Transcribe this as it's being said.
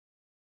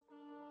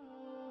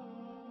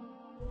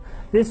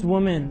this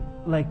woman,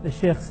 like the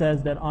Shaykh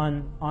says, that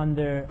on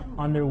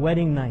their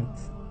wedding night,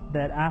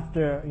 that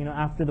after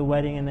the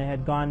wedding and they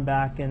had gone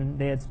back and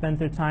they had spent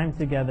their time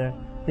together,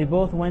 they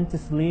both went to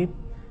sleep,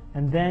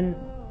 and then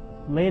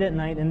late at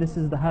night, and this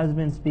is the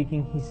husband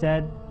speaking, he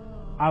said,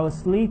 I was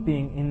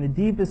sleeping in the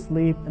deepest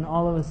sleep, and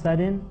all of a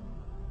sudden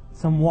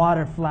some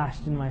water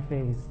flashed in my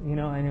face, and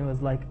it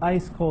was like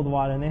ice cold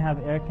water, and they have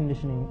air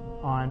conditioning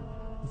on.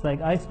 It's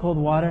like ice cold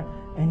water,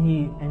 and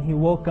he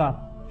woke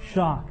up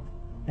shocked,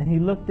 and he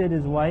looked at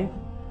his wife,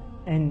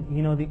 and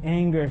the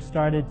anger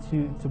started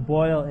to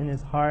boil in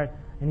his heart,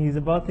 and he's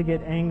about to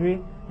get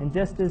angry, and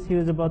just as he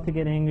was about to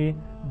get angry,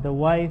 the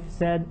wife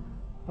said,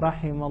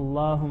 رحم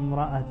الله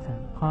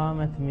امرأة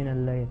قامت من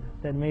الليل,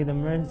 that may the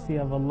mercy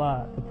of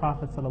Allah, the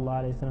Prophet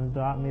ﷺ's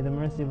dua, may the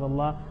mercy of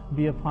Allah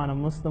be upon a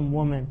Muslim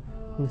woman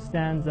who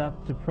stands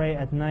up to pray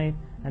at night,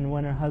 and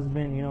when her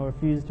husband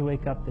refuses to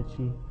wake up, that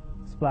she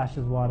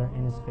splashes water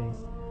in his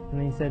face. And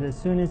then he said, as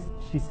soon as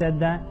she said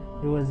that,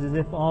 it was as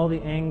if all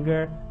the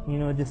anger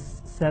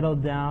just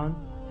settled down,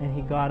 and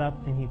he got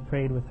up and he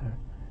prayed with her.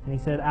 And he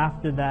said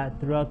after that,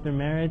 throughout their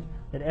marriage,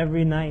 that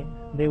every night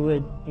they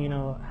would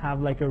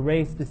have like a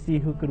race to see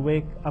who could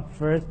wake up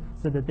first,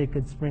 so that they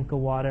could sprinkle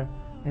water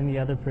in the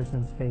other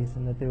person's face,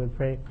 and that they would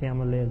pray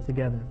Qiyamul Layl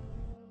together.